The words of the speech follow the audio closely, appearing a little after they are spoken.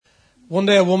One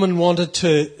day a woman wanted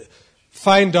to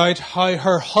find out how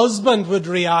her husband would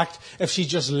react if she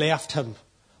just left him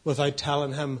without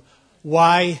telling him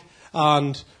why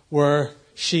and where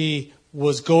she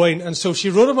was going. And so she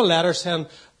wrote him a letter saying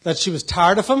that she was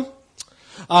tired of him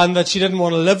and that she didn't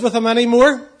want to live with him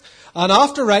anymore. And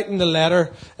after writing the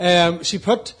letter, she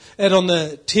put it on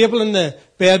the table in the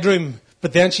bedroom,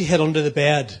 but then she hid under the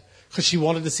bed because she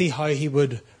wanted to see how he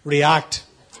would react.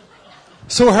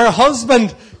 So her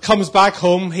husband comes back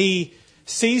home, he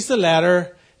sees the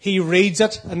letter, he reads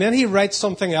it, and then he writes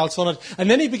something else on it, and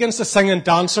then he begins to sing and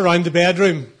dance around the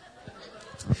bedroom.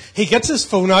 He gets his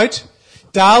phone out,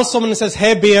 dials someone and says,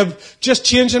 "Hey babe, just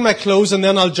changing my clothes and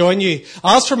then I'll join you.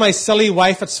 As for my silly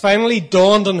wife, it's finally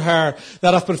dawned on her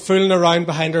that I've been fooling around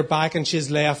behind her back and she's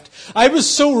left. I was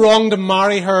so wrong to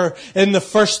marry her in the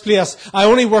first place. I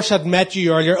only wish I'd met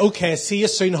you earlier. Okay, see you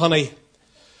soon, honey."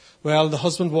 Well, the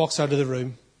husband walks out of the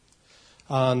room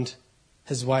and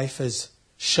his wife is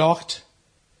shocked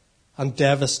and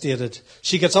devastated.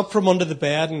 She gets up from under the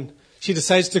bed and she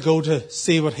decides to go to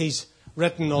see what he's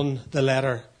written on the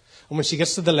letter. And when she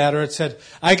gets to the letter, it said,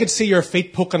 "I could see your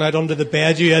feet poking out under the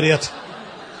bed, you idiot.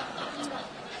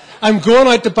 I'm going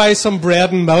out to buy some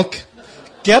bread and milk.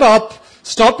 Get up,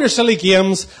 stop your silly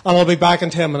games, and I'll be back in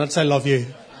 10 minutes. I love you."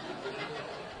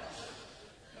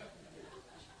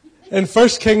 In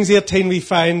 1 Kings 18, we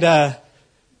find a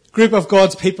group of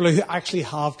God's people who actually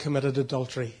have committed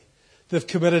adultery. They've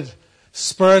committed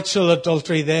spiritual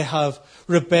adultery. They have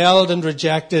rebelled and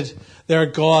rejected their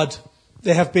God.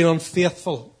 They have been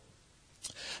unfaithful.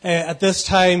 At this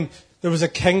time, there was a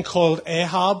king called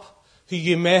Ahab, who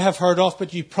you may have heard of,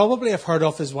 but you probably have heard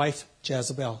of his wife,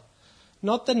 Jezebel.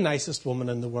 Not the nicest woman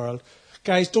in the world.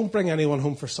 Guys, don't bring anyone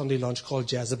home for Sunday lunch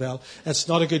called Jezebel. It's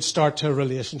not a good start to a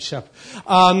relationship.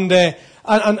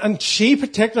 And she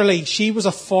particularly, she was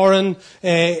a foreign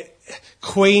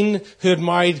queen who had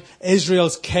married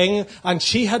Israel's king, and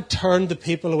she had turned the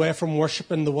people away from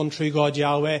worshipping the one true God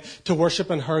Yahweh to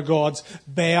worshipping her gods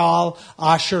Baal,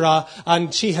 Asherah,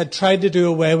 and she had tried to do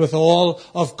away with all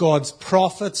of God's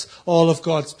prophets, all of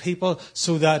God's people,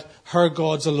 so that her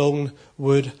gods alone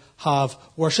would have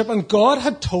worship. And God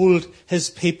had told his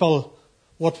people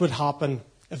what would happen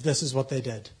if this is what they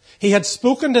did. He had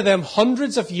spoken to them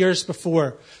hundreds of years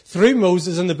before through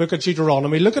Moses in the book of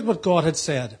Deuteronomy. Look at what God had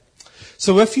said.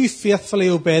 "So if you faithfully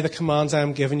obey the commands I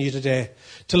am giving you today,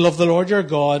 to love the Lord your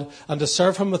God and to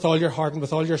serve him with all your heart and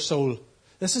with all your soul."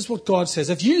 This is what God says.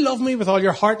 If you love me with all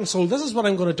your heart and soul, this is what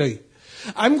I'm going to do.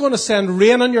 I'm going to send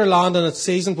rain on your land in its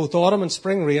season, both autumn and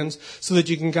spring rains, so that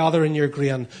you can gather in your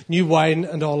grain, new wine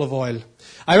and olive oil.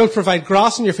 I will provide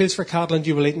grass in your fields for cattle and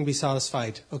you will eat and be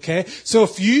satisfied. Okay? So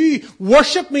if you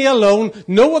worship me alone,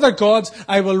 no other gods,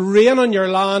 I will rain on your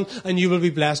land and you will be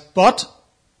blessed. But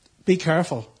be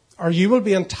careful, or you will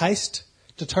be enticed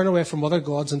to turn away from other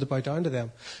gods and to bow down to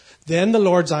them. Then the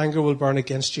Lord's anger will burn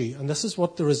against you. And this is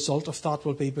what the result of that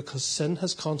will be, because sin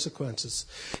has consequences.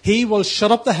 He will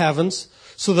shut up the heavens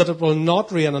so that it will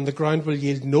not rain and the ground will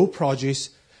yield no produce,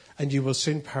 and you will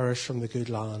soon perish from the good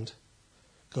land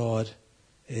God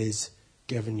is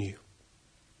giving you.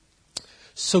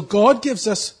 So God gives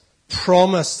us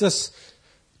promise, this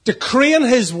decree in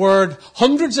his word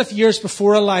hundreds of years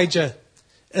before Elijah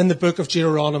in the book of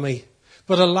Deuteronomy.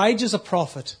 But Elijah's a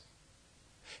prophet.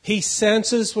 He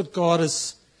senses what God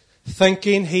is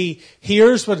thinking. He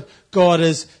hears what God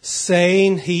is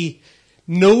saying. He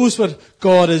knows what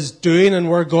God is doing and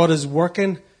where God is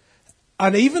working.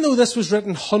 And even though this was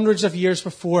written hundreds of years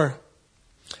before,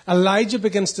 Elijah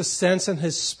begins to sense in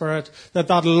his spirit that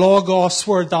that logos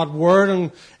word, that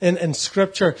word in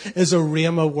Scripture, is a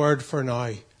rhema word for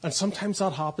now. And sometimes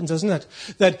that happens, isn't it?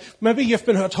 That maybe you've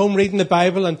been at home reading the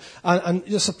Bible and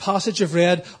it's a passage you've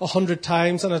read 100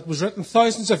 times and it was written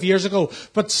thousands of years ago.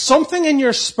 But something in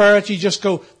your spirit, you just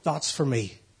go, that's for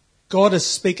me. God is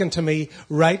speaking to me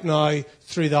right now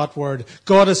through that word.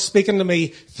 God is speaking to me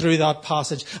through that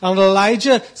passage. And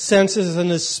Elijah senses in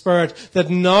his spirit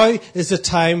that now is the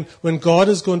time when God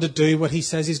is going to do what he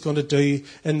says he's going to do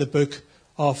in the book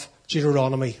of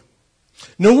Deuteronomy.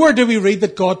 Nowhere do we read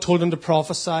that God told him to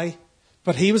prophesy,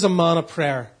 but he was a man of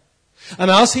prayer.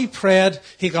 And as he prayed,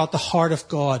 he got the heart of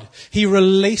God. He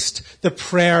released the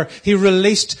prayer. He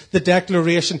released the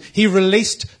declaration. He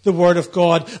released the word of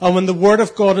God. And when the word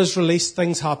of God is released,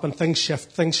 things happen, things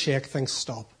shift, things shake, things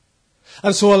stop.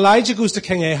 And so Elijah goes to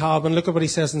King Ahab, and look at what he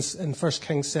says in 1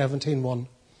 Kings 17:1.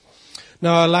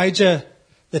 Now Elijah,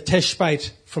 the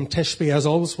Tishbite from Tishbe, I was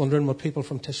always wondering what people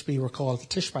from Tishbe were called, the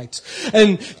Tishbites,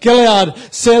 in Gilead,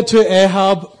 said to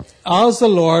Ahab, "As the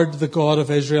Lord, the God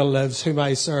of Israel lives, whom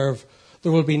I serve,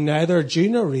 there will be neither dew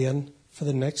nor rain for for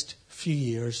the next few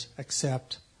years,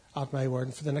 except at my word,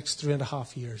 and for the next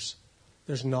 3.5 years,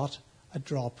 there's not a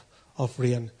drop of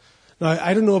rain. Now,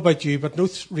 I don't know about you, but no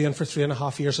rain for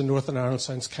 3.5 years in Northern Ireland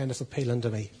sounds kind of appealing to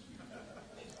me.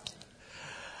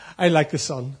 I like the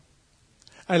sun.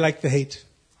 I like the heat.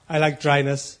 I like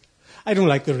dryness. I don't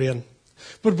like the rain.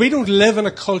 But we don't live in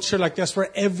a culture like this where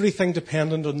everything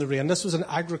depended on the rain. This was an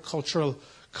agricultural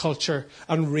culture,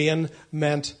 and rain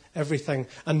meant everything.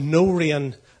 And no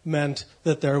rain meant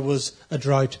that there was a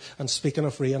drought. And speaking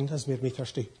of rain, has made me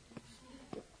thirsty.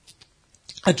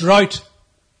 A drought.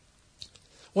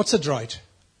 What's a drought?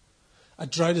 A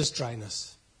drought is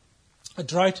dryness. A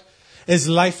drought is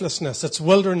lifelessness. It's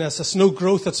wilderness. It's no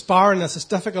growth. It's barrenness. It's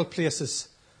difficult places.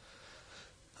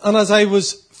 And as I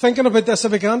was thinking about this, I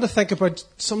began to think about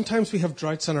sometimes we have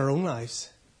droughts in our own lives.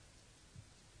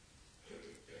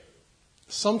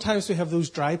 Sometimes we have those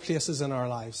dry places in our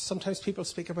lives. Sometimes people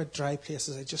speak about dry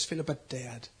places. I just feel a bit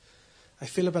dead. I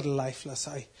feel a bit lifeless.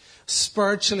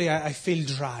 Spiritually, I feel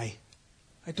dry.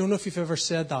 I don't know if you've ever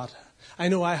said that. I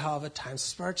know I have at times.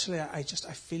 Spiritually, I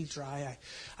feel dry.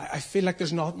 I feel like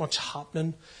there's not much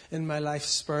happening in my life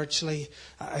spiritually.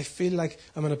 I feel like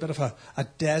I'm in a bit of a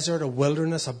desert, a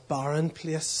wilderness, a barren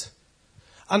place.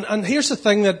 And here's the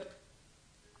thing, that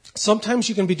sometimes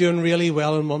you can be doing really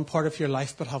well in one part of your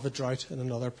life but have a drought in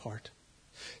another part.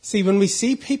 See, when we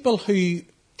see people who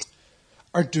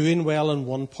are doing well in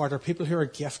one part, or people who are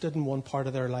gifted in one part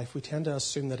of their life, we tend to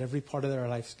assume that every part of their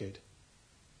life's good.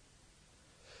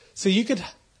 So you could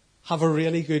have a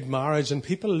really good marriage and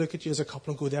people look at you as a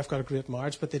couple and go, they've got a great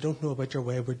marriage, but they don't know about your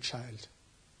wayward child.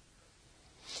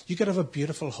 You could have a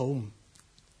beautiful home,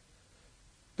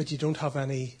 but you don't have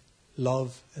any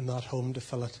love in that home to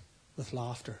fill it with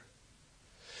laughter.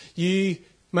 You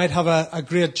might have a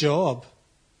great job,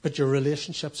 but your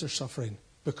relationships are suffering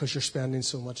because you're spending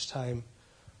so much time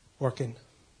working.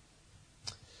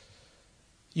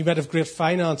 You might have great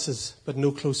finances, but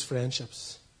no close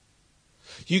friendships.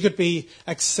 You could be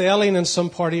excelling in some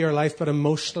part of your life, but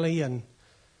emotionally and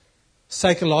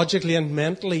psychologically and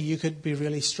mentally, you could be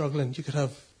really struggling. You could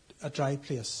have a dry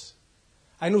place.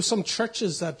 I know some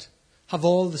churches that have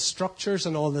all the structures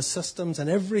and all the systems and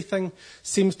everything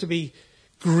seems to be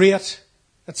great.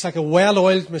 It's like a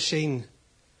well-oiled machine.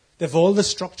 They have all the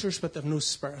structures, but they have no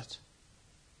spirit.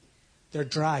 They're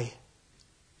dry.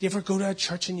 Do you ever go to a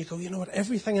church and you go, you know what,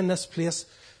 everything in this place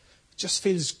just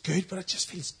feels good, but it just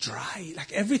feels dry.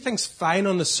 Like everything's fine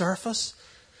on the surface,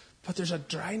 but there's a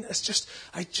dryness.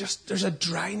 There's a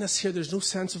dryness here. There's no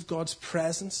sense of God's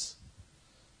presence.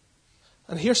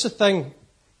 And here's the thing.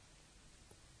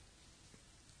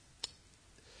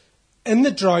 In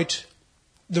the drought,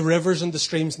 the rivers and the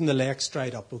streams and the lakes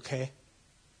dried up, okay?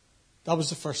 That was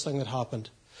the first thing that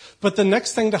happened. But the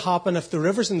next thing to happen, if the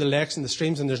rivers and the lakes and the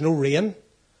streams and there's no rain,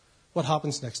 what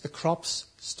happens next? The crops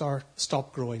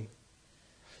stop growing.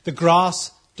 The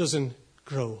grass doesn't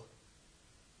grow.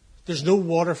 There's no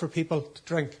water for people to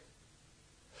drink.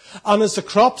 And as the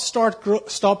crops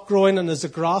stop growing and as the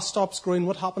grass stops growing,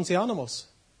 what happens to the animals?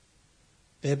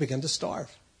 They begin to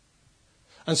starve.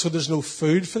 And so there's no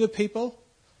food for the people.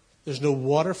 There's no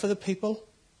water for the people.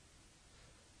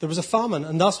 There was a famine,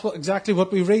 and that's exactly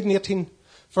what we read in 18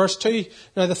 verse 2.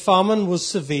 Now the famine was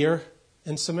severe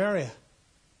in Samaria.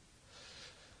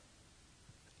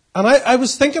 And I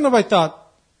was thinking about that.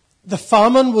 The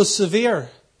famine was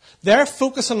severe. They're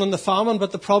focusing on the famine,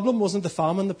 but the problem wasn't the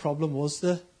famine, the problem was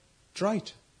the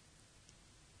drought.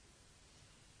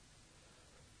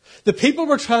 The people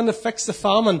were trying to fix the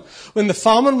famine when the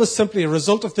famine was simply a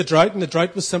result of the drought and the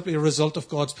drought was simply a result of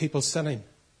God's people sinning.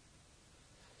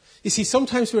 You see,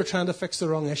 sometimes we're trying to fix the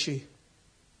wrong issue.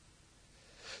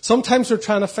 Sometimes we're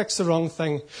trying to fix the wrong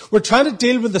thing. We're trying to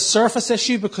deal with the surface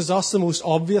issue because that's the most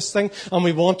obvious thing and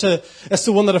it's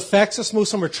the one that affects us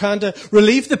most, and we're trying to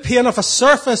relieve the pain of a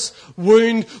surface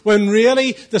wound when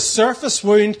really the surface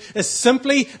wound is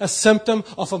simply a symptom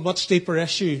of a much deeper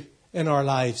issue in our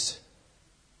lives.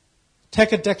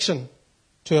 Take addiction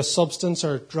to a substance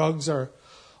or drugs or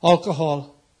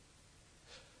alcohol.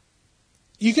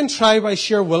 You can try by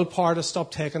sheer willpower to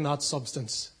stop taking that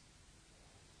substance.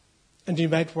 And you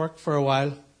might work for a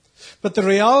while. But the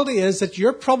reality is that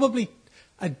you're probably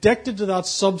addicted to that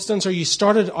substance, or you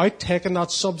started out taking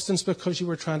that substance because you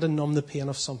were trying to numb the pain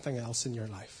of something else in your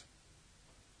life.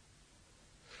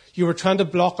 You were trying to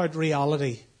block out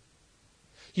reality.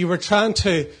 You were trying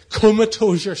to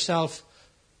comatose yourself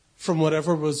from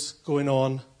whatever was going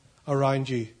on around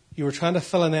you. You were trying to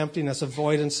fill an emptiness, a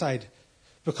void inside,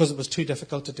 because it was too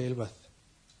difficult to deal with.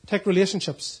 Take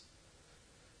relationships.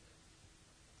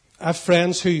 I have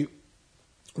friends who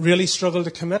really struggle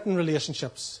to commit in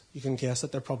relationships. You can guess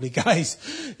that they're probably guys.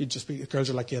 Girls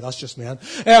are like, yeah, that's just men.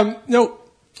 No,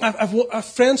 I've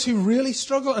friends who really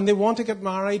struggle and they want to get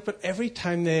married, but every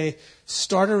time they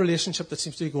start a relationship that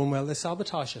seems to be going well, they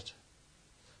sabotage it.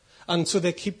 And so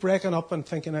they keep breaking up and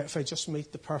thinking, if I just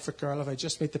meet the perfect girl,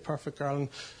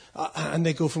 and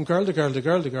they go from girl to girl to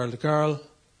girl to girl to girl.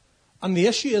 And the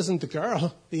issue isn't the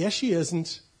girl. The issue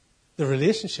isn't the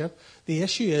relationship. The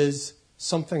issue is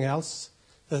something else,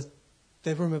 that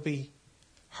they were maybe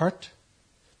hurt.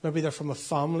 Maybe they're from a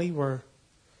family where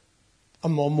a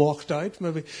mum walked out.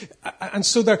 And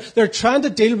so they're trying to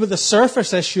deal with the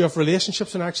surface issue of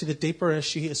relationships, and actually the deeper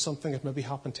issue is something that maybe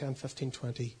happened 10, 15,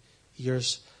 20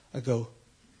 years ago.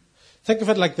 Think of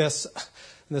it like this.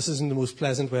 And this isn't the most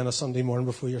pleasant way on a Sunday morning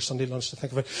before your Sunday lunch to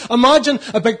think of it. Imagine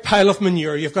a big pile of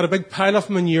manure. You've got a big pile of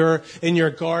manure in your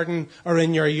garden or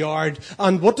in your yard.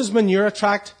 And what does manure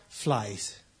attract?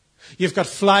 Flies. You've got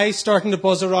flies starting to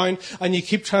buzz around, and you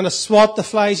keep trying to swat the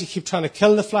flies, you keep trying to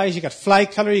kill the flies, you got fly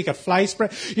killer, you got fly spray.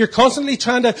 You're constantly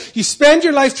you spend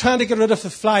your life trying to get rid of the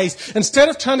flies. Instead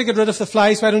of trying to get rid of the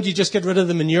flies, why don't you just get rid of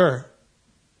the manure?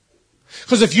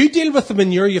 Because if you deal with the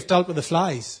manure, you've dealt with the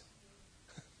flies.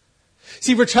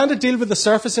 See, we're trying to deal with the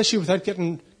surface issue without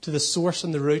getting to the source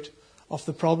and the root of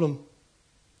the problem.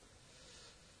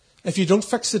 If you don't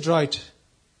fix the drought,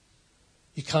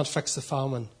 you can't fix the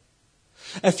famine.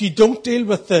 If you don't deal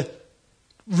with the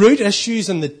root issues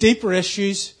and the deeper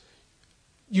issues,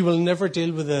 you will never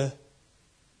deal with the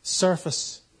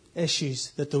surface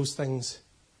issues that those things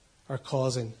are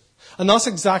causing. And that's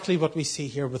exactly what we see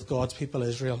here with God's people,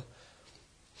 Israel.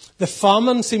 The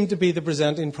famine seemed to be the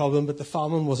presenting problem, but the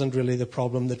famine wasn't really the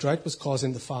problem. The drought was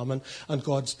causing the famine, and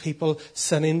God's people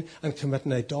sinning and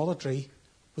committing idolatry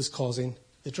was causing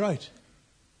the drought.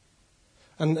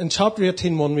 And in chapter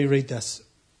 18:1 we read this.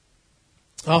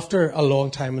 After a long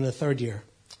time, in the third year,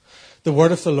 the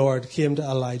word of the Lord came to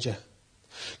Elijah.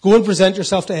 Go and present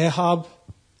yourself to Ahab,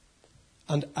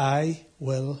 and I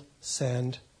will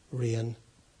send rain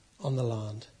on the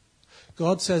land.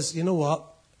 God says, you know what?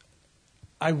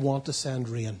 I want to send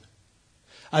rain.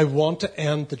 I want to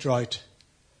end the drought.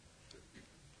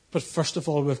 But first of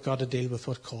all, we've got to deal with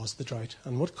what caused the drought.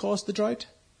 And what caused the drought?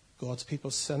 God's people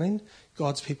sinning,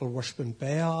 God's people worshipping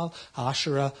Baal,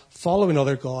 Asherah, following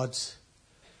other gods.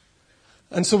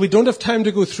 And so we don't have time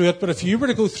to go through it, but if you were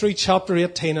to go through chapter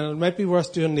 18, and it might be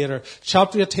worth doing later,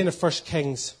 chapter 18 of 1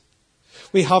 Kings,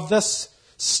 we have this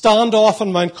standoff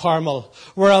on Mount Carmel,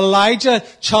 where Elijah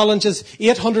challenges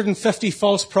 850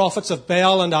 false prophets of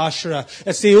Baal and Asherah.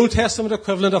 It's the Old Testament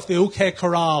equivalent of the OK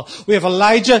Corral. We have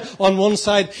Elijah on one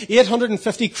side,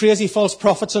 850 crazy false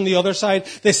prophets on the other side.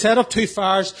 They set up two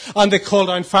fires and they call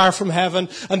down fire from heaven.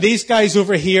 And these guys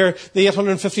over here, the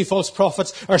 850 false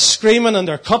prophets, are screaming and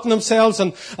they're cutting themselves.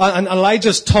 And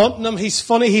Elijah's taunting them. He's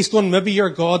funny. He's going, maybe your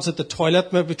God's at the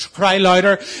toilet. Maybe cry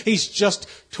louder. He's just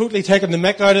totally taking the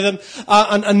mick out of them.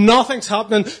 And nothing's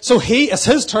happening. So it's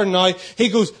his turn now. He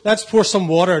goes, let's pour some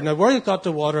water. Now, where he got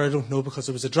the water, I don't know, because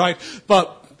it was a drought.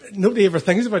 But nobody ever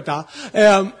thinks about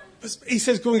that. He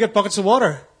says, go and get buckets of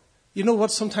water. You know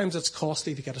what? Sometimes it's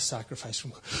costly to get a sacrifice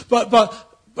from God.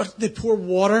 But they pour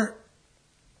water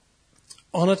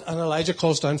on it, and Elijah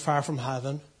calls down fire from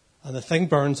heaven, and the thing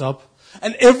burns up.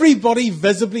 And everybody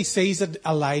visibly sees that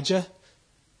Elijah's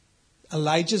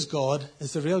God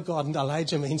is the real God, and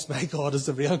Elijah means my God is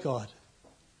the real God.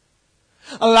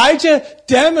 Elijah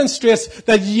demonstrates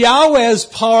that Yahweh's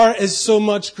power is so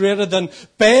much greater than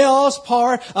Baal's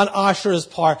power and Asherah's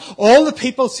power. All the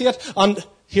people see it, and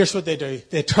here's what they do.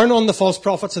 They turn on the false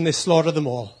prophets and they slaughter them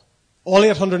all. All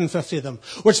 850 of them.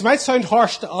 Which might sound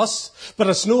harsh to us, but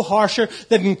it's no harsher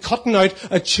than cutting out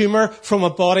a tumour from a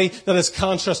body that is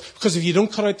cancerous. Because if you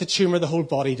don't cut out the tumour, the whole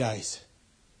body dies.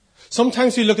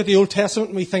 Sometimes we look at the Old Testament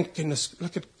and we think, goodness,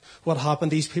 look at what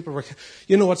happened. These people were...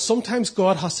 You know what? Sometimes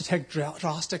God has to take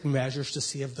drastic measures to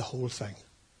save the whole thing.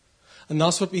 And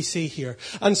that's what we see here.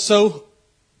 And so,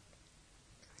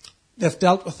 they've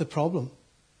dealt with the problem.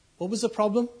 What was the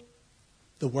problem?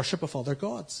 The worship of other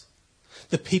gods.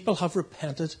 The people have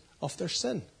repented of their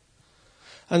sin.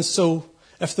 And so,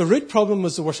 if the root problem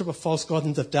was the worship of false gods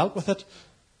and they've dealt with it,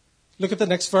 look at the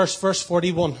next verse, verse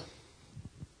 41.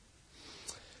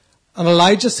 And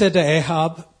Elijah said to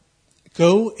Ahab,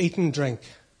 go, eat and drink,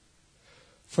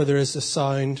 for there is the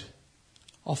sound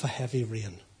of a heavy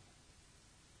rain.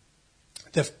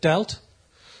 They've dealt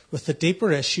with the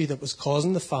deeper issue that was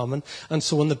causing the famine, and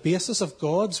so on the basis of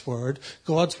God's word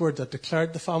that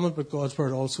declared the famine, but God's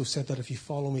word also said that if you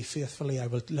follow me faithfully, I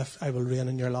will reign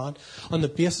in your land. On the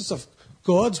basis of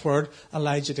God's word,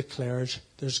 Elijah declares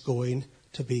there's going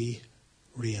to be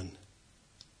rain.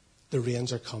 The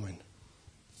rains are coming.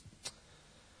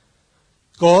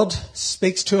 God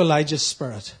speaks to Elijah's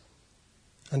spirit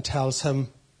and tells him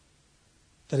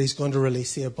that he's going to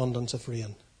release the abundance of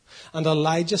rain. And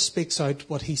Elijah speaks out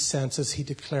what he senses. He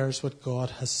declares what God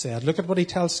has said. Look at what he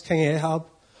tells King Ahab.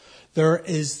 There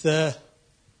is the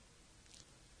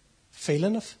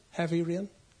feeling of heavy rain.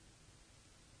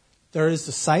 There is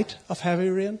the sight of heavy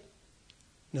rain.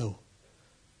 No.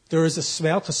 There is a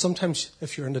smell, because sometimes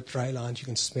if you're in the dry land, you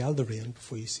can smell the rain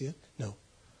before you see it. No.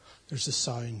 There's the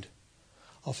sound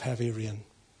of heavy rain.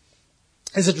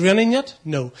 Is it raining yet?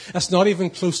 No. It's not even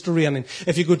close to raining.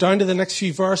 If you go down to the next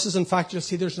few verses, in fact, you'll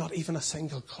see there's not even a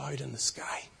single cloud in the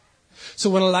sky. So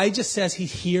when Elijah says he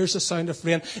hears the sound of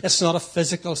rain, it's not a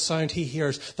physical sound he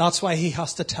hears. That's why he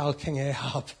has to tell King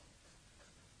Ahab.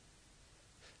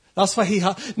 That's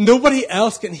why nobody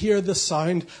else can hear the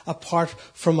sound apart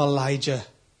from Elijah.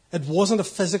 It wasn't a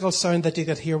physical sound that they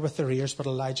could hear with their ears, but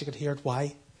Elijah could hear it.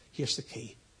 Why? Here's the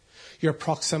key. Your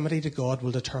proximity to God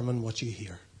will determine what you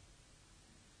hear.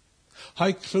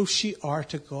 How close you are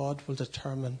to God will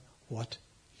determine what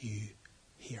you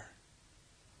hear.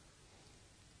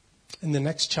 In the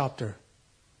next chapter,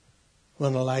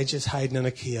 when Elijah is hiding in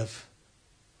a cave,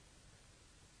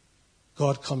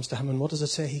 God comes to him, and what does it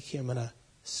say? He came in a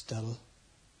still,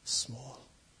 small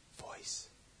voice.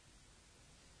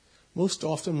 Most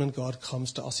often when God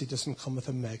comes to us, he doesn't come with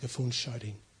a megaphone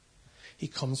shouting. He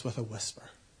comes with a whisper.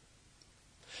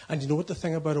 And you know what the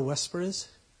thing about a whisper is?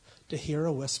 To hear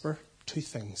a whisper, two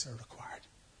things are required.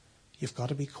 You've got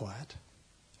to be quiet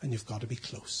and you've got to be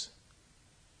close.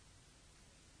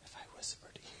 If I whisper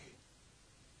to you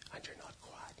and you're not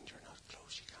quiet and you're not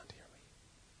close, you can't hear me.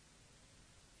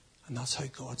 And that's how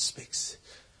God speaks.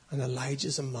 And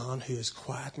Elijah's a man who is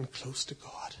quiet and close to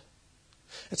God.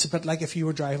 It's a bit like if you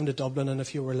were driving to Dublin and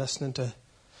if you were listening to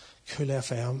Cool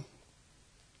FM,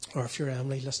 or if you're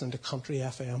Emily listening to Country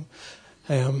FM,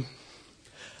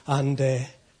 and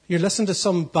you're listening to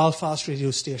some Belfast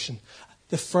radio station.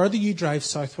 The further you drive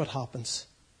south, what happens?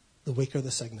 The weaker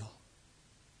the signal.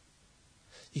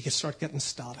 You can start getting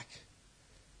static.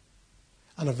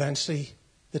 And eventually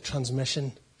the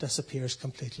transmission disappears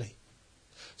completely.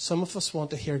 Some of us want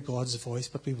to hear God's voice,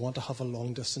 but we want to have a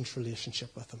long-distance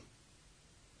relationship with him.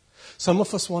 Some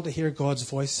of us want to hear God's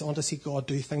voice, want to see God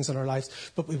do things in our lives,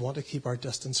 but we want to keep our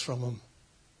distance from him.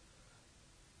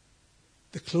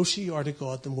 The closer you are to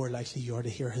God, the more likely you are to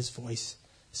hear his voice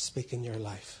speak in your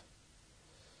life.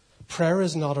 Prayer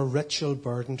is not a ritual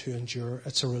burden to endure.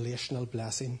 It's a relational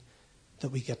blessing that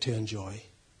we get to enjoy.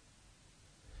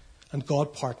 And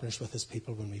God partners with his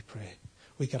people when we pray.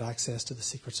 We get access to the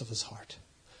secrets of his heart.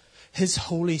 His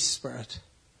Holy Spirit,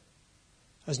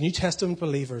 as New Testament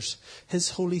believers,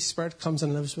 his Holy Spirit comes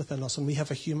and lives within us, and we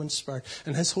have a human spirit.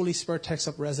 And his Holy Spirit takes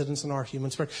up residence in our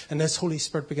human spirit. And his Holy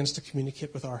Spirit begins to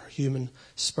communicate with our human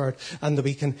spirit. And that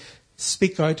we can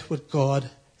speak out what God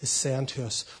is saying to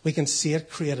us. We can see it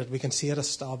created. We can see it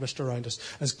established around us.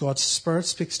 As God's Spirit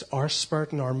speaks to our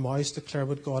spirit and our mouths declare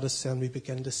what God is saying, we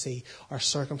begin to see our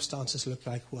circumstances look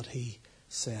like what he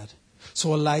said.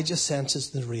 So Elijah senses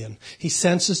the rain. He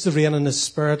senses the rain in his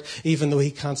spirit, even though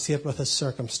he can't see it with his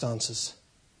circumstances.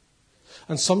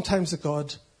 And sometimes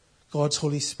God's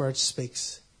Holy Spirit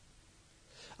speaks,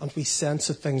 and we sense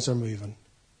that things are moving.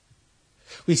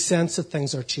 We sense that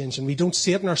things are changing. We don't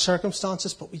see it in our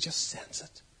circumstances, but we just sense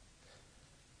it.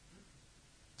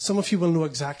 Some of you will know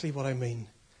exactly what I mean.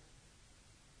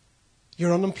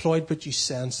 You're unemployed, but you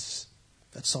sense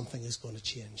that something is going to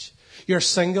change. You're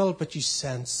single, but you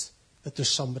sense that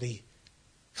there's somebody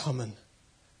coming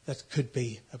that could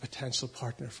be a potential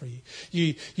partner for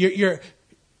you.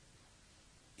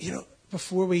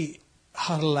 Before we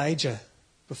had Elijah,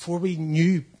 before we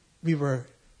knew we were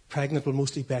pregnant, well,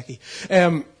 mostly Becky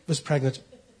was pregnant.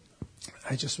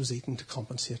 I just was eating to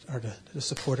compensate, or to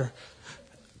support her.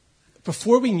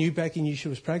 Before we knew Becky knew she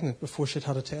was pregnant, before she'd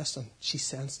had a test, and she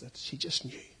sensed it. She just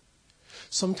knew.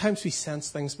 Sometimes we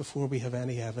sense things before we have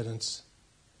any evidence.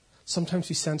 Sometimes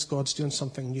we sense God's doing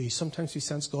something new. Sometimes we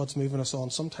sense God's moving us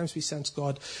on. Sometimes we sense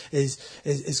God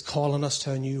is calling us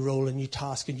to a new role, a new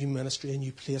task, a new ministry, a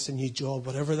new place, a new job,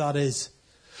 whatever that is.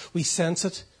 We sense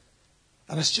it,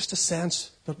 and it's just a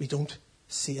sense, but we don't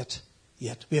see it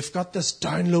yet. We've got this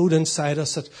download inside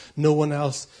us that no one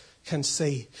else can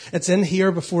see. It's in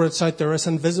here before it's out there. It's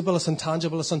invisible, it's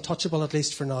intangible, it's untouchable, at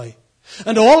least for now.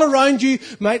 And all around you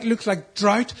might look like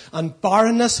drought and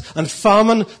barrenness and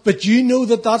famine, but you know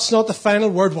that that's not the final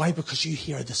word. Why? Because you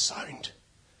hear the sound.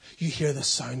 You hear the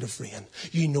sound of rain.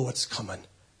 You know it's coming.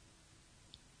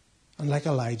 And like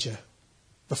Elijah,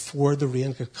 before the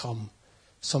rain could come,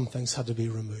 some things had to be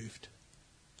removed.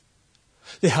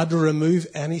 They had to remove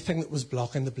anything that was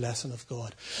blocking the blessing of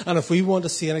God. And if we want to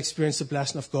see and experience the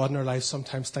blessing of God in our lives,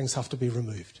 sometimes things have to be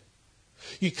removed.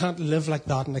 You can't live like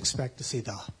that and expect to see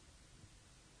that.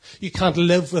 You can't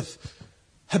live with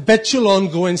habitual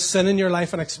ongoing sin in your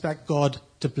life and expect God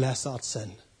to bless that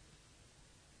sin.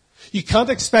 You can't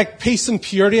expect peace and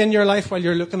purity in your life while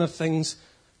you're looking at things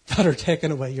that are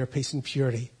taking away your peace and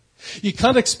purity. You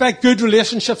can't expect good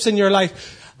relationships in your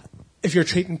life if you're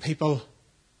treating people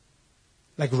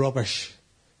like rubbish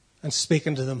and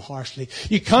speaking to them harshly.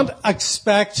 You can't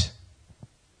expect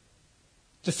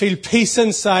to feel peace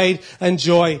inside and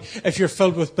joy if you're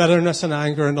filled with bitterness and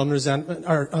anger and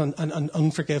and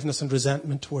unforgiveness and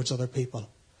resentment towards other people.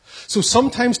 So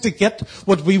sometimes to get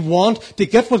what we want, to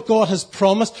get what God has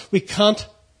promised, we can't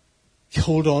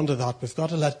hold on to that. We've got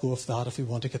to let go of that if we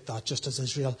want to get that, just as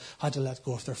Israel had to let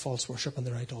go of their false worship and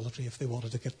their idolatry if they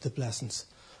wanted to get the blessings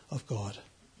of God.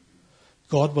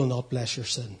 God will not bless your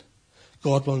sin.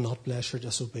 God will not bless your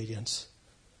disobedience.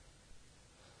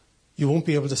 You won't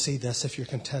be able to see this if you're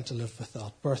content to live with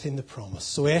that. Birthing the promise.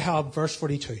 So Ahab, verse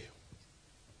 42.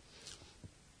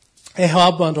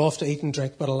 Ahab went off to eat and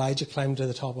drink, but Elijah climbed to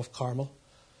the top of Carmel,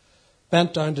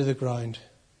 bent down to the ground,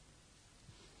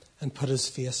 and put his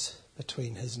face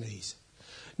between his knees.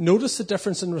 Notice the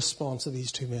difference in response of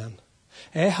these two men.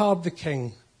 Ahab the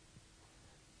king,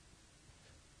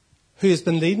 who has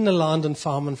been leading the land in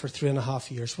famine for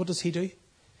 3.5 years, what does he do?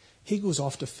 He goes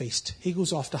off to feast. He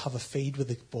goes off to have a feed with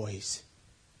the boys.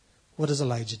 What does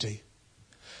Elijah do?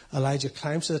 Elijah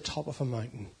climbs to the top of a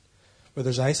mountain where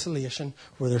there's isolation,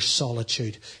 where there's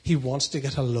solitude. He wants to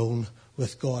get alone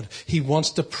with God. He wants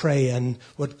to pray in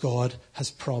what God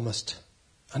has promised.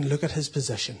 And look at his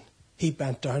position. He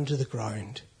bent down to the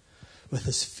ground with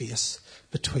his face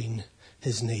between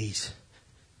his knees.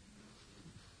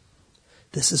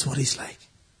 This is what he's like.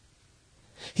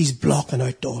 He's blocking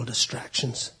out all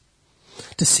distractions.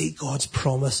 To see God's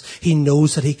promise, he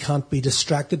knows that he can't be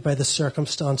distracted by the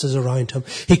circumstances around him.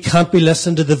 He can't be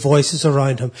listening to the voices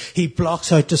around him. He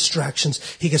blocks out distractions.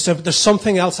 He gets there, but there's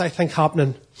something else I think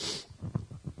happening.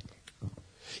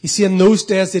 You see, in those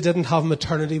days they didn't have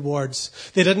maternity wards.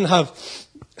 They didn't have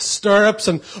stirrups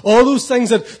and all those things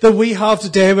that we have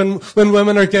today when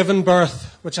women are given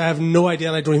birth, which I have no idea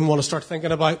and I don't even want to start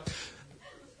thinking about.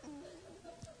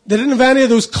 They didn't have any of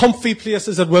those comfy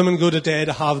places that women go today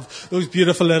to have those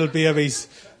beautiful little babies.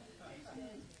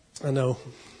 I know.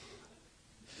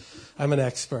 I'm an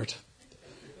expert.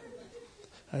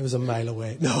 I was a mile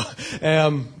away. No.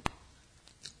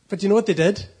 But you know what they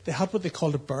did? They had what they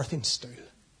called a birthing stool.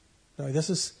 Now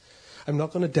I'm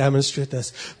not going to demonstrate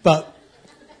this, but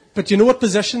you know what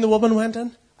position the woman went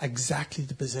in? Exactly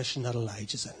the position that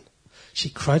Elijah's in. She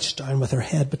crouched down with her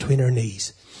head between her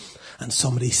knees. And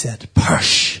somebody said,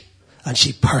 "Purse." And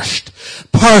she pursed.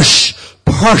 "Purse,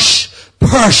 purse,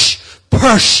 purse,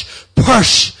 purse,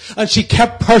 purse." And she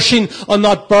kept pursing on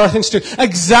that birthing stool.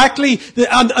 Exactly.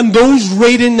 And those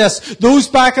reading this, those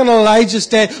back in Elijah's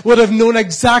day would have known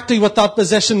exactly what that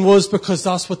position was, because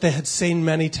that's what they had seen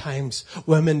many times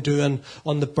women doing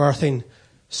on the birthing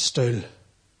stool.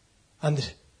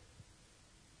 And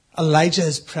Elijah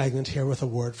is pregnant here with a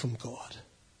word from God.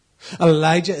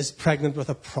 Elijah is pregnant with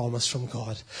a promise from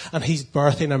God, and he's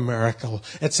birthing a miracle.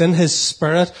 It's in his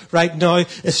spirit right now.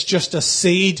 It's just a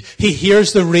seed. He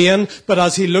hears the rain, but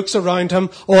as he looks around him,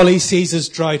 all he sees is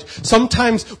drought.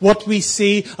 Sometimes what we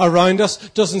see around us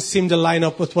doesn't seem to line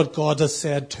up with what God has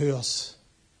said to us.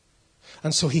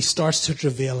 And so he starts to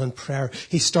travail in prayer.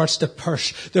 He starts to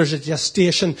push. There's a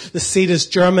gestation. The seed is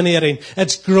germinating.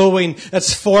 It's growing.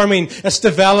 It's forming. It's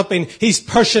developing. He's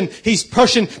pushing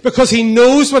because he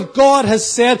knows what God has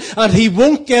said, and he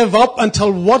won't give up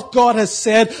until what God has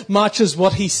said matches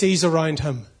what he sees around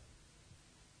him.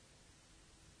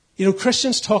 You know,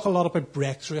 Christians talk a lot about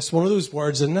breakthrough. It's one of those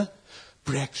words, isn't it?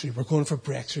 Breakthrough. We're going for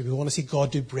breakthrough. We want to see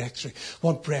God do breakthrough. We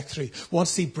want breakthrough. We want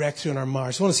to see breakthrough in our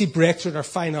marriage. We want to see breakthrough in our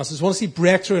finances. We want to see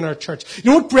breakthrough in our church. You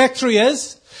know what breakthrough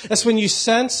is? It's when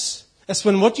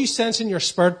what you sense in your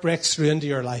spirit breaks through into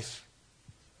your life.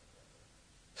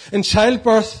 In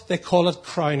childbirth, they call it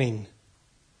crowning.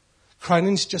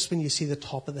 Crowning is just when you see the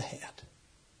top of the head.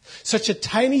 Such a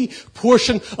tiny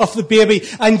portion of the baby,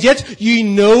 and yet you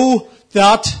know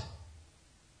that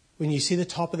when you see the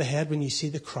top of the head, when you see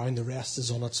the crown, the rest is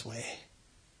on its way.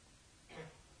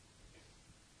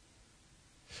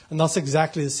 And that's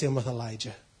exactly the same with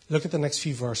Elijah. Look at the next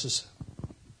few verses.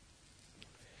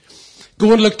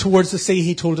 "Go and look towards the sea,"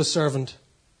 he told his servant.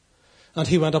 And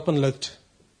he went up and looked.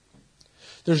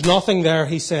 "There's nothing there,"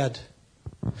 he said.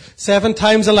 7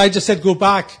 times Elijah said, go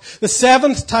back. The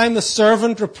 7th time the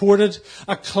servant reported,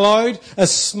 a cloud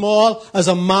as small as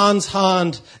a man's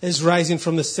hand is rising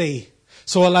from the sea.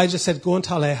 So Elijah said, go and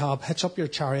tell Ahab, hitch up your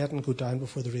chariot and go down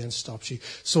before the rain stops you.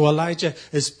 So Elijah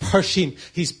is pushing.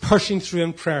 He's pushing through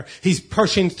in prayer. He's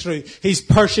pushing through. He's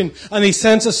pushing. And he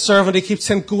sends his servant. He keeps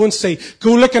saying, go and see.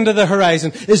 Go look into the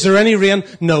horizon. Is there any rain?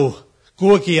 No.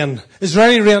 Go again. Is there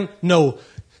any rain? No.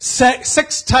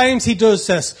 6 times he does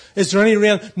this. Is there any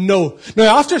rain? No.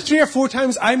 Now after 3 or 4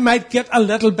 times, I might get a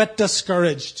little bit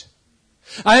discouraged.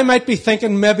 I might be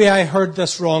thinking, maybe I heard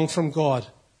this wrong from God.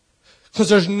 Because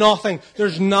there's nothing,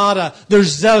 there's nada,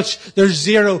 there's zilch, there's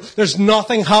zero, there's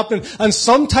nothing happening. And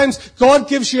sometimes God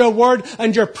gives you a word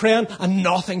and you're praying and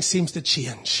nothing seems to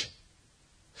change.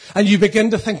 And you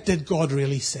begin to think, did God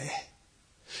really say?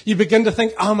 You begin to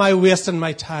think, am I wasting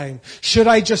my time? Should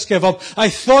I just give up? I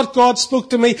thought God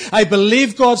spoke to me. I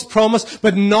believe God's promise,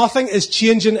 but nothing is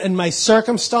changing in my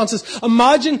circumstances.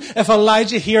 Imagine if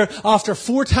Elijah here, after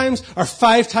 4 times or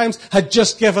 5 times, had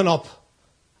just given up.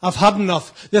 I've had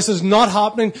enough. This is not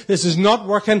happening. This is not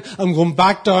working. I'm going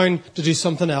back down to do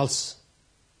something else.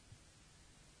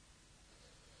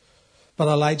 But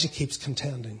Elijah keeps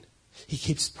contending. He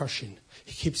keeps pushing.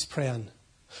 He keeps praying.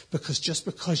 Because just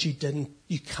because you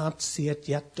can't see it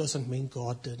yet doesn't mean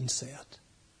God didn't say it.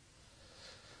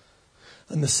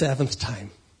 And the 7th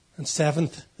time. And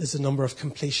 7th is the number of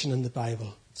completion in the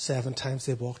Bible. 7 times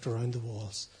they walked around the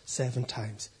walls. 7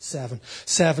 times. 7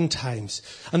 times.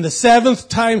 And the 7th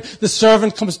time, the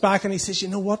servant comes back and he says, you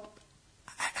know what?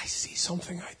 I see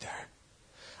something out there.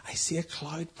 I see a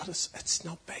cloud, but it's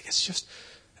not big. It's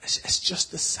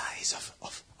just the size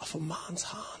of a man's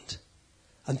hand.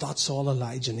 And that's all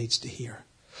Elijah needs to hear.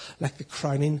 Like the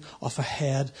crowning of a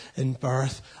head in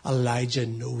birth, Elijah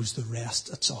knows the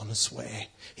rest. It's on its way.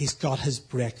 He's got his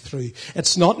breakthrough.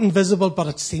 It's not invisible, but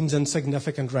it seems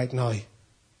insignificant right now.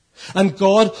 And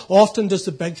God often does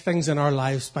the big things in our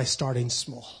lives by starting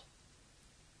small.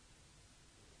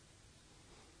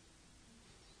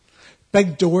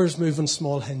 Big doors move on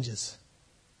small hinges.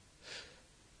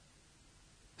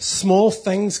 Small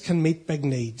things can meet big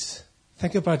needs.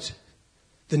 Think about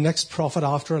the next prophet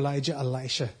after Elijah,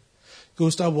 Elisha.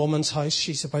 Goes to a woman's house.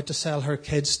 She's about to sell her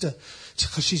kids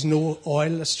because she's no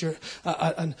oil,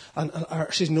 and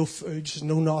she's no food, she's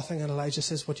no nothing. And Elijah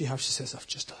says, what do you have? She says, I've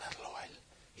just a little oil.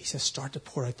 He says, start to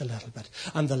pour out the little bit.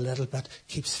 And the little bit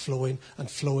keeps flowing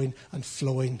and flowing and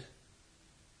flowing.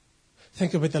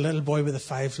 Think about the little boy with the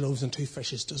 5 loaves and 2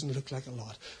 fishes. Doesn't look like a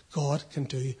lot. God can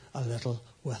do a little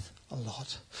with a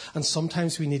lot. And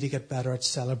sometimes we need to get better at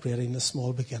celebrating the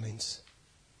small beginnings.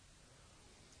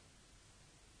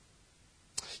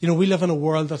 You know, we live in a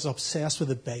world that's obsessed with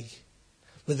the big,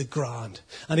 with the grand.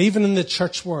 And even in the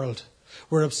church world,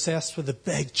 we're obsessed with the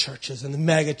big churches and the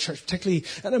mega church, particularly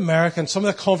in America. And some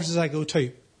of the conferences I go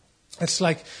to, it's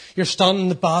like you're standing in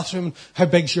the bathroom. How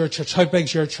big's your church? How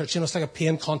big's your church? You know, it's like a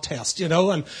paint contest, you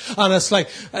know, and it's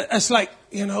like,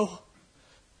 you know,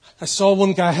 I saw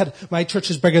one guy had, my church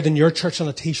is bigger than your church on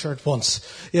a t-shirt once,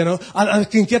 you know, and I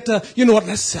can get the, you know what,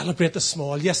 let's celebrate the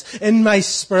small. Yes, in my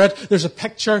spirit, there's a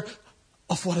picture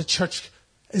of what a church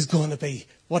is going to be,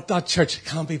 what that church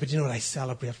can be. But you know what? I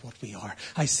celebrate what we are.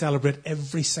 I celebrate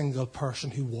every single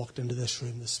person who walked into this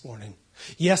room this morning.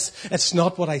 Yes, it's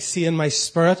not what I see in my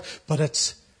spirit, but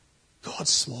it's God's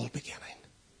small beginning.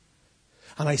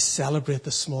 And I celebrate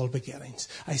the small beginnings.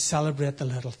 I celebrate the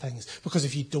little things. Because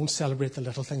if you don't celebrate the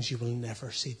little things, you will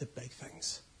never see the big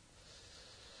things.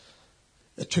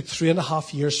 It took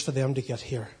 3.5 years for them to get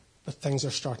here. But things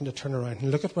are starting to turn around.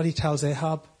 And look at what he tells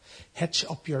Ahab. Hitch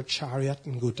up your chariot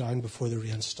and go down before the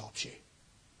rain stops you.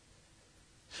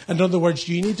 In other words,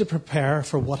 you need to prepare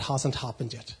for what hasn't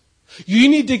happened yet. You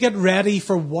need to get ready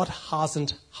for what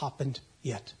hasn't happened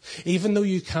yet. Even though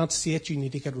you can't see it, you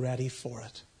need to get ready for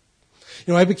it.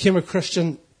 You know, I became a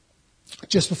Christian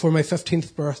just before my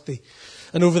 15th birthday.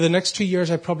 And over the next 2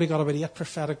 years, I probably got about 8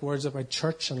 prophetic words about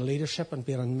church and leadership and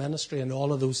being in ministry and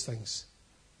all of those things.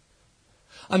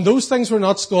 And those things were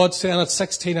not God saying at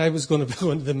 16 I was going to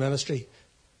go into the ministry.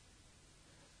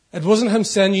 It wasn't him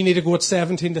saying you need to go at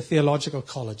 17 to theological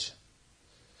college.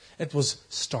 It was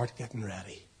start getting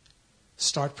ready.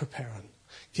 Start preparing.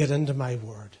 Get into my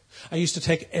word. I used to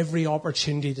take every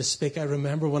opportunity to speak. I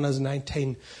remember when I was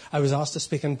 19, I was asked to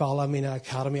speak in Ballymena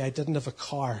Academy. I didn't have a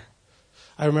car.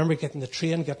 I remember getting the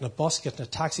train, getting a bus, getting a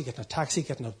taxi,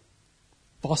 getting a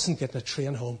bus and getting a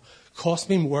train home. Cost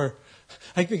me more.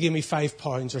 I think they gave me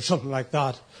 £5 or something like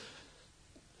that.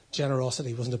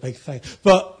 Generosity wasn't a big thing.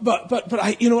 But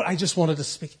I, you know what? I just wanted to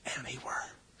speak anywhere.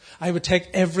 I would take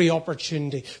every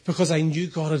opportunity because I knew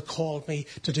God had called me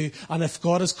to do. And if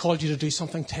God has called you to do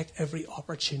something, take every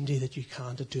opportunity that you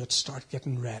can to do it. Start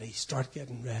getting ready. Start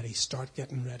getting ready. Start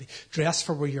getting ready. Dress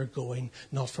for where you're going,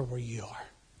 not for where you are.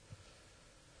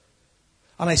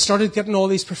 And I started getting all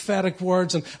these prophetic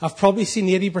words, and I've probably seen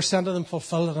 80% of them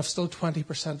fulfilled, and I've still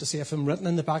 20% to see if I'm written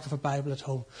in the back of a Bible at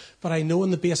home. But I know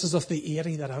on the basis of the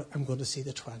 80 that I'm going to see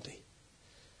the 20.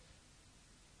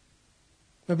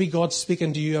 Maybe God's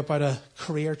speaking to you about a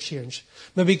career change.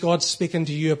 Maybe God's speaking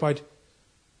to you about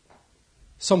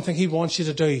something He wants you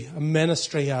to do, a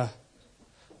ministry, a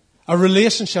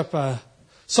relationship,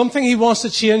 something He wants to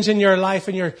change in your life,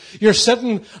 and you're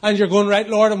sitting and you're going, right,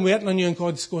 Lord, I'm waiting on you. And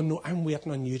God's going, no, I'm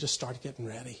waiting on you to start getting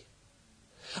ready.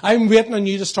 I'm waiting on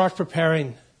you to start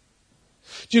preparing.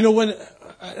 Do you know when,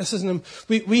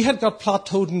 we had got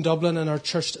plateaued in Dublin in our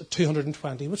church at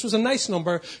 220, which was a nice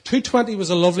number. 220 was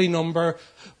a lovely number.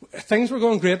 Things were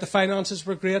going great. The finances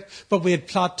were great, but we had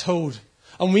plateaued.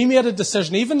 And we made a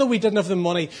decision, even though we didn't have the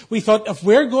money, we thought if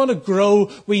we're going to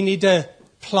grow, we need to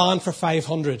plan for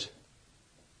 500.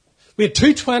 We had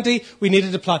 220, we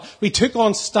needed to plan. We took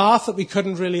on staff that we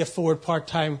couldn't really afford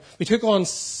part-time. We took on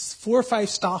 4 or 5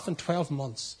 staff in 12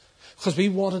 months because we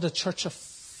wanted a church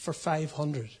for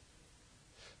 500.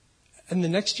 And the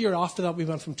next year after that, we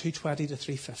went from 220 to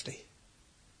 350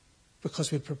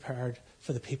 because we prepared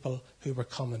for the people who were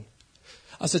coming.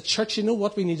 As a church, you know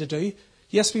what we need to do?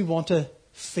 Yes, we want to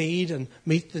feed and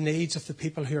meet the needs of the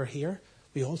people who are here.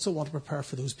 We also want to prepare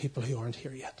for those people who aren't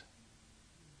here yet.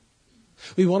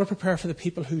 We want to prepare for the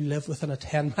people who live within a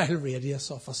 10-mile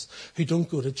radius of us, who don't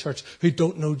go to church, who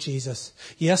don't know Jesus.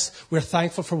 Yes, we're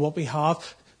thankful for what we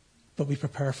have, but we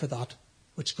prepare for that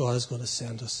which God is going to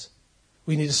send us.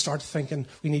 We need to start thinking.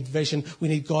 We need vision. We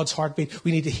need God's heartbeat.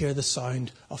 We need to hear the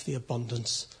sound of the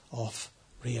abundance of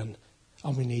rain.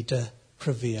 And we need to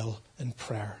prevail in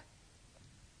prayer.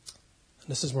 And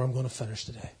this is where I'm going to finish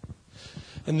today.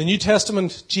 In the New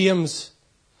Testament, James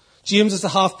is the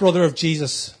half-brother of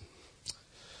Jesus.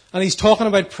 And he's talking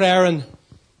about prayer, and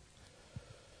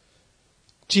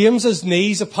James's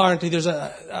knees, apparently, there's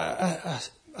a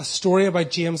story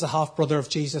about James, the half-brother of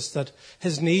Jesus, that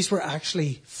his knees were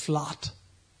actually flat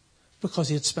because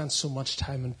he had spent so much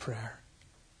time in prayer.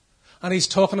 And he's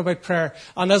talking about prayer.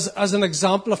 And as an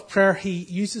example of prayer, he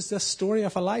uses this story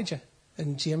of Elijah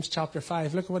in James chapter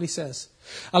 5. Look at what he says.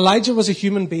 Elijah was a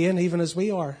human being, even as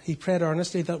we are. He prayed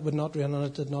earnestly that it would not rain, and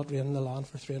it did not rain in the land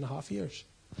for 3.5 years.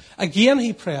 Again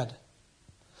he prayed,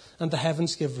 and the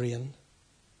heavens gave rain,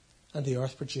 and the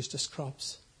earth produced its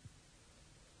crops.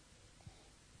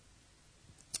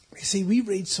 You see, we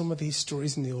read some of these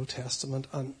stories in the Old Testament,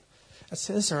 and it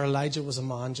says there Elijah was a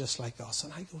man just like us.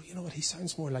 And I go, you know what, he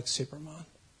sounds more like Superman.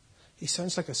 He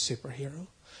sounds like a superhero.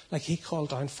 Like he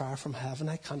called down fire from heaven.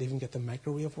 I can't even get the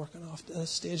microwave working off the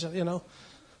stage, you know.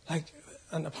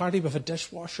 And apparently we have a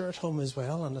dishwasher at home as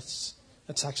well, and it's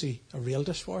actually a real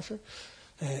dishwasher.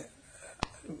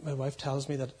 My wife tells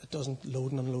me that it doesn't load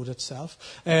and unload itself.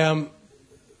 You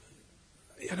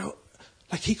know,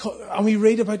 and we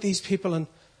read about these people, and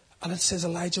it says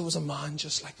Elijah was a man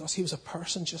just like us. He was a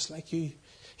person just like you.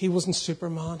 He wasn't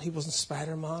Superman. He wasn't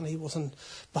Spider-Man. He wasn't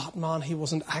Batman. He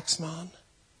wasn't X-Man.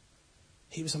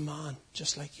 He was a man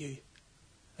just like you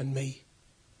and me.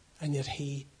 And yet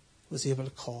he was able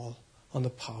to call on the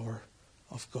power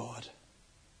of God.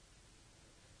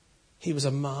 He was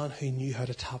a man who knew how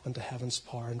to tap into heaven's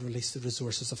power and release the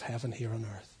resources of heaven here on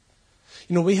earth.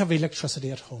 You know, we have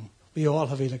electricity at home. We all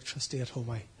have electricity at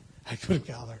home, I could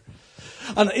gather.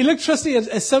 And electricity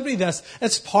is simply this.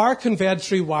 It's power conveyed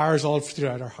through wires all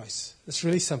throughout our house. It's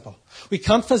really simple. We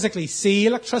can't physically see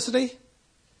electricity,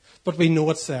 but we know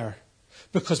it's there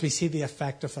because we see the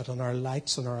effect of it on our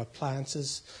lights, on our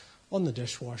appliances, on the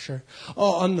dishwasher,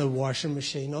 on the washing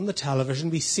machine, on the television.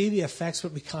 We see the effects,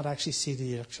 but we can't actually see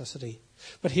the electricity.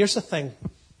 But here's the thing.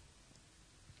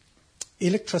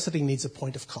 Electricity needs a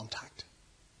point of contact.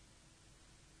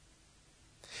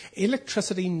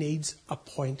 Electricity needs a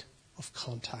point of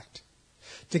contact.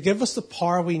 To give us the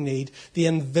power we need, the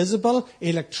invisible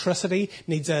electricity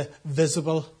needs a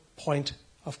visible point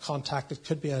of contact. It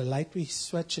could be a light we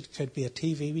switch, it could be a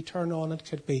TV we turn on, it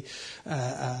could be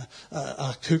a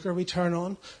cooker we turn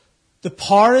on. The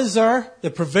power is there, the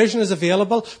provision is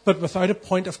available, but without a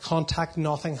point of contact,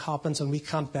 nothing happens, and we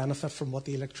can't benefit from what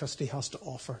the electricity has to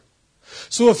offer.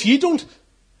 So if you don't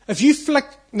flick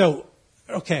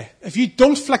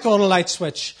on a light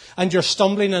switch and you're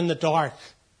stumbling in the dark,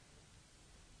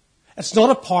 it's not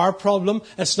a power problem,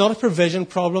 it's not a provision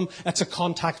problem, it's a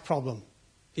contact problem.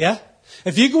 Yeah?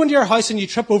 If you go into your house and you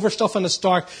trip over stuff and it's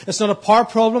dark, it's not a power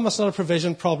problem, it's not a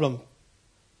provision problem.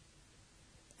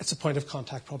 it's a point of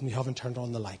contact problem. You haven't turned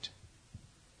on the light.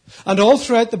 And all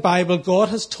throughout the Bible, God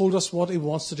has told us what he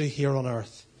wants to do here on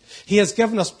earth. He has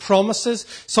given us promises.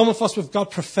 Some of us, we've got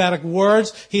prophetic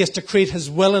words. He has decreed his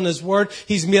will in his word.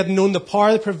 He's made known the power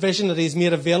of the provision that he's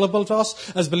made available to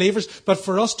us as believers. But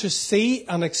for us to see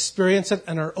and experience it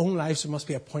in our own lives, there must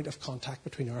be a point of contact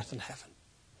between earth and heaven.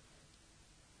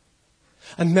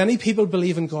 And many people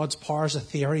believe in God's power as a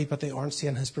theory, but they aren't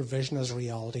seeing his provision as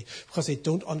reality because they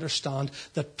don't understand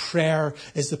that prayer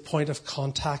is the point of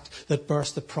contact that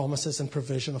births the promises and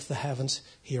provision of the heavens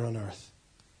here on earth.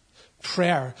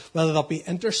 Prayer, whether that be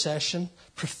intercession,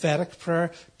 prophetic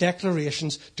prayer,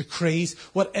 declarations, decrees,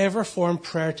 whatever form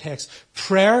prayer takes,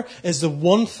 prayer is the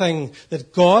one thing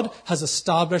that God has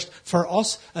established for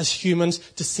us as humans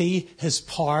to see his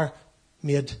power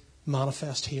made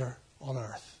manifest here on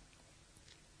earth.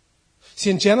 See,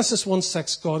 in Genesis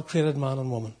 1:6, God created man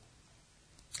and woman.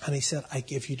 And he said, I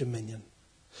give you dominion.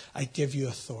 I give you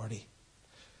authority.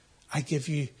 I give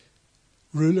you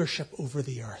rulership over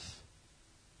the earth.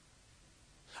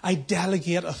 I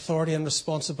delegate authority and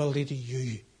responsibility to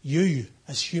you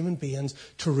as human beings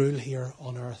to rule here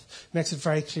on earth. It makes it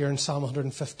very clear in Psalm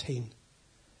 115.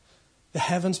 The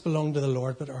heavens belong to the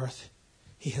Lord, but earth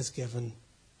he has given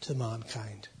to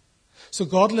mankind. So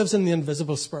God lives in the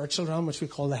invisible spiritual realm, which we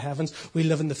call the heavens. We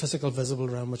live in the physical visible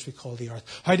realm, which we call the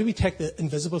earth. How do we take the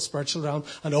invisible spiritual realm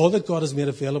and all that God has made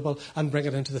available and bring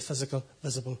it into the physical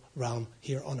visible realm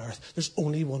here on earth? There's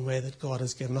only one way that God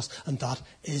has given us, and that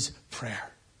is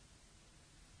prayer.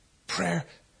 Prayer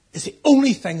is the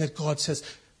only thing that God says,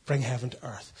 bring heaven to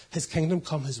earth. His kingdom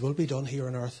come, his will be done here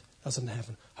on earth as in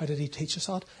heaven. How did he teach us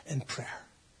that? In prayer.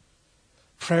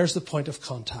 Prayer is the point of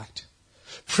contact.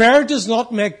 Prayer does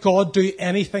not make God do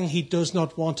anything he does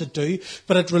not want to do,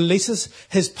 but it releases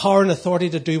his power and authority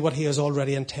to do what he has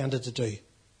already intended to do.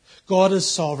 God is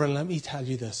sovereign. Let me tell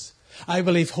you this. I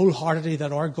believe wholeheartedly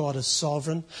that our God is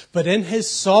sovereign, but in his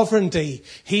sovereignty,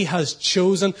 he has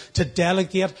chosen to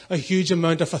delegate a huge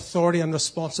amount of authority and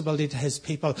responsibility to his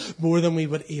people, more than we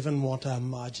would even want to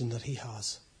imagine that he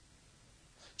has.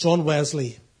 John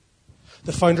Wesley,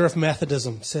 the founder of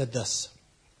Methodism, said this: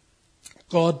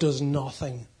 God does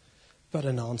nothing but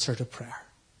an answer to prayer.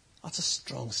 That's a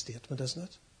strong statement, isn't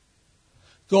it?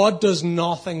 God does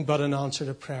nothing but an answer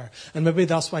to prayer. And maybe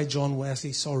that's why John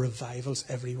Wesley saw revivals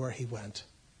everywhere he went.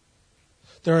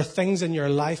 There are things in your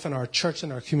life, in our church,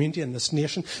 in our community, in this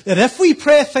nation, that if we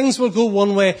pray, things will go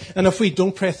one way, and if we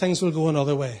don't pray, things will go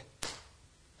another way.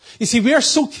 You see, we are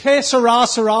so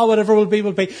sarah, whatever will be,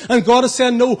 will be. And God is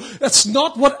saying, no, it's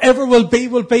not whatever will be,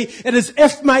 will be. It is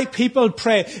if my people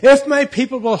pray, if my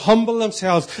people will humble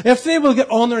themselves, if they will get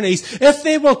on their knees, if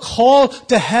they will call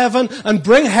to heaven and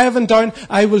bring heaven down,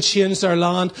 I will change their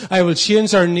land, I will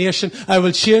change our nation, I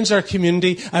will change our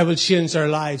community, I will change their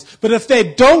lives. But if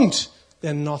they don't,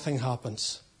 then nothing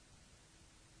happens.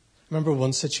 I remember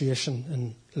one situation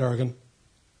in Lurgan.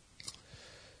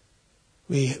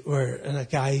 We were in a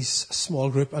guy's small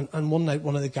group, and one night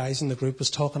one of the guys in the group was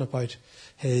talking about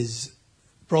his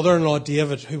brother-in-law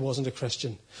David, who wasn't a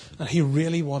Christian. And he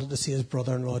really wanted to see his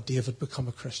brother-in-law David become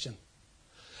a Christian.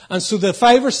 And so the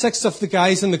 5 or 6 of the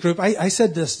guys in the group, I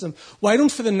said this to them: why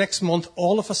don't for the next month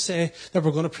all of us say that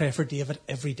we're going to pray for David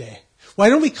every day? Why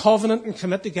don't we covenant and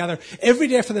commit together every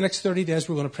day for the next 30 days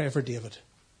we're going to pray for David?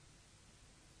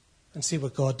 And see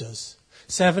what God does.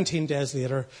 17 days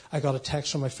later, I got a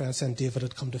text from my friend saying David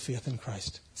had come to faith in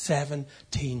Christ.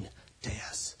 17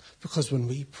 days. Because when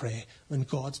we pray, when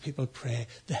God's people pray,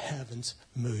 the heavens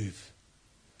move.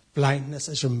 Blindness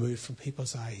is removed from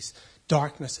people's eyes.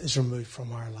 Darkness is removed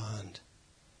from our land.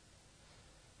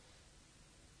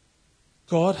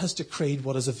 God has decreed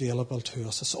what is available to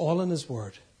us. It's all in his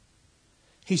word.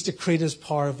 He's decreed his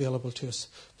power available to us.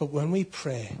 But when we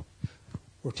pray,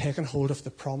 we're taking hold of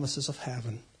the promises of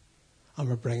heaven. And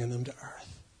we're bringing them to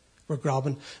earth. We're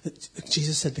grabbing.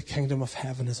 Jesus said the kingdom of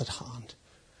heaven is at hand.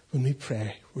 When we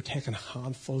pray, we're taking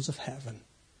handfuls of heaven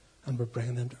and we're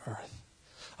bringing them to earth.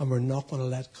 And we're not going to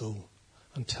let go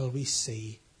until we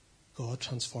see God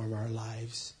transform our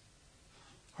lives,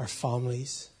 our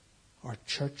families, our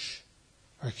church,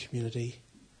 our community,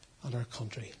 and our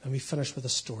country. Let me finish with a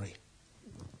story.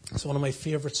 It's one of my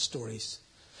favourite stories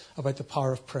about the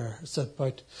power of prayer.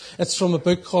 It's from a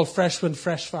book called Fresh Wind,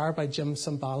 Fresh Fire by Jim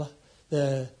Cymbala,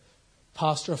 the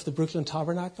pastor of the Brooklyn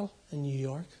Tabernacle in New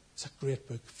York. It's a great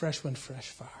book, Fresh Wind, Fresh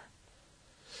Fire.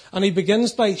 And he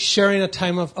begins by sharing a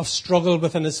time of struggle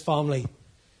within his family.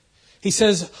 He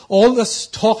says, all this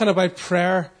talking about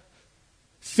prayer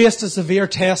faced a severe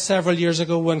test several years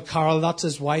ago when Carol, that's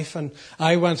his wife, and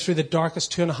I went through the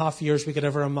darkest 2.5 years we could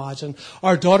ever imagine.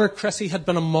 Our daughter Chrissy had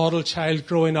been a model child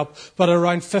growing up, but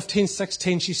around 15,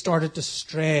 16 she started to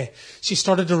stray. She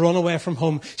started to run away from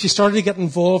home. She started to get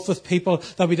involved with people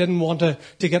that we didn't want to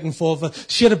get involved with.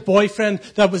 She had a boyfriend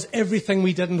that was everything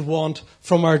we didn't want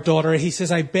from our daughter. He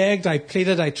says, I begged, I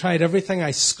pleaded, I tried everything,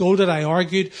 I scolded, I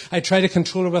argued, I tried to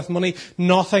control her with money.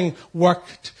 Nothing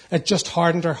worked. It just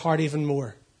hardened her heart even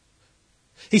more.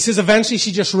 He says eventually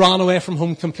she just ran away from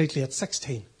home completely at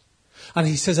 16. And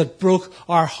he says it broke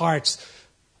our hearts.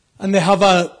 And they have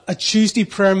a Tuesday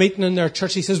prayer meeting in their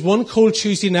church. He says one cold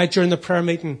Tuesday night during the prayer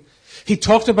meeting, he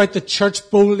talked about the church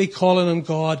boldly calling on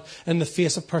God in the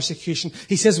face of persecution.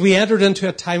 He says we entered into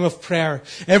a time of prayer.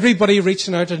 Everybody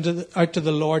reaching out to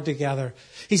the Lord together.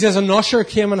 He says an usher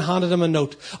came and handed him a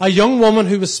note. A young woman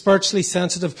who was spiritually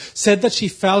sensitive said that she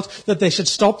felt that they should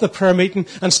stop the prayer meeting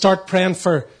and start praying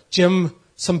for Jim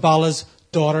Sambala's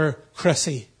daughter,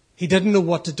 Chrissy. He didn't know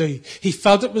what to do. He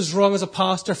felt it was wrong as a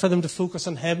pastor for them to focus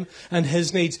on him and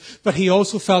his needs. But he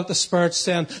also felt the Spirit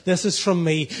saying, this is from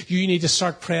me. You need to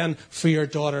start praying for your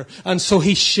daughter. And so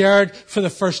he shared for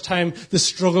the first time the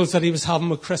struggles that he was having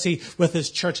with Chrissy with his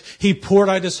church. He poured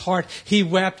out his heart. He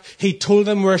wept. He told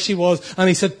them where she was. And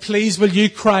he said, please, will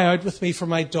you cry out with me for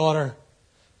my daughter?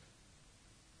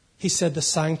 He said the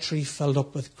sanctuary filled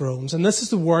up with groans. And this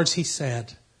is the words he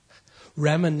said.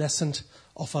 Reminiscent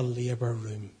of a labour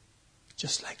room,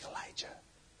 just like Elijah.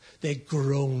 They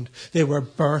groaned. They were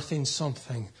birthing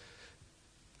something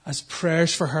as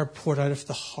prayers for her poured out of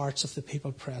the hearts of the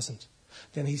people present.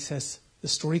 Then he says, the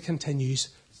story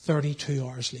continues 32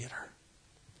 hours later.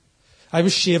 I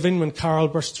was shaving when Carol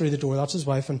burst through the door. That's his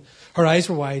wife, and her eyes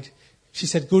were wide. She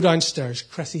said, go downstairs.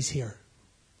 Chrissy's here.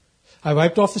 I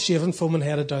wiped off the shaving foam and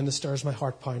headed down the stairs, my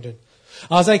heart pounding.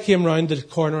 As I came round the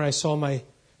corner, I saw my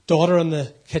daughter on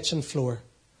the kitchen floor,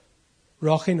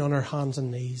 rocking on her hands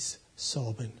and knees,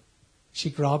 sobbing. She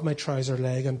grabbed my trouser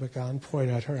leg and began pouring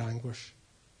out her anguish.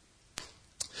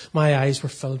 My eyes were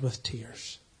filled with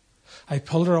tears. I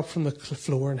pulled her up from the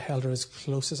floor and held her as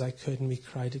close as I could, and we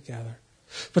cried together.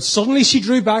 But suddenly she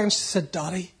drew back and she said,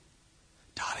 Daddy,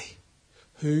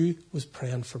 who was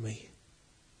praying for me?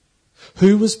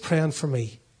 Who was praying for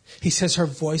me? He says her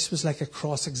voice was like a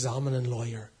cross-examining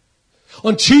lawyer.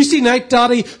 On Tuesday night,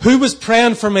 Daddy, who was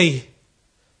praying for me?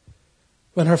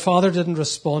 When her father didn't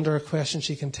respond to her question,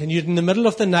 she continued, in the middle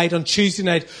of the night, on Tuesday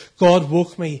night, God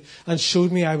woke me and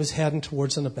showed me I was heading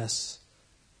towards an abyss.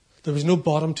 There was no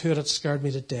bottom to it. It scared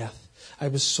me to death. I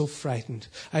was so frightened.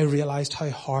 I realized how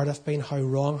hard I've been, how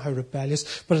wrong, how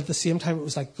rebellious. But at the same time, it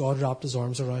was like God wrapped his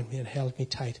arms around me and held me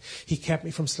tight. He kept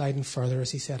me from sliding further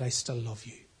as he said, I still love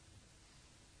you.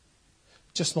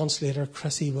 Just months later,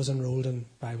 Chrissy was enrolled in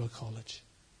Bible college.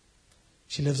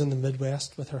 She lives in the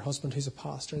Midwest with her husband, who's a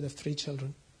pastor. They have 3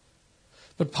 children.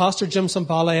 But Pastor Jim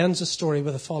Sambala ends the story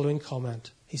with the following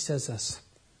comment. He says this.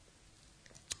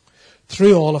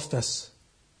 Through all of this,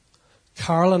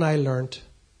 Carol and I learned,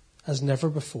 as never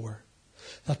before,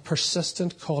 that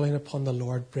persistent calling upon the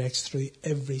Lord breaks through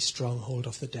every stronghold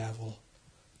of the devil,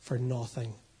 for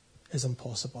nothing is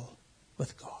impossible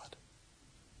with God.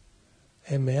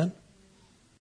 Amen.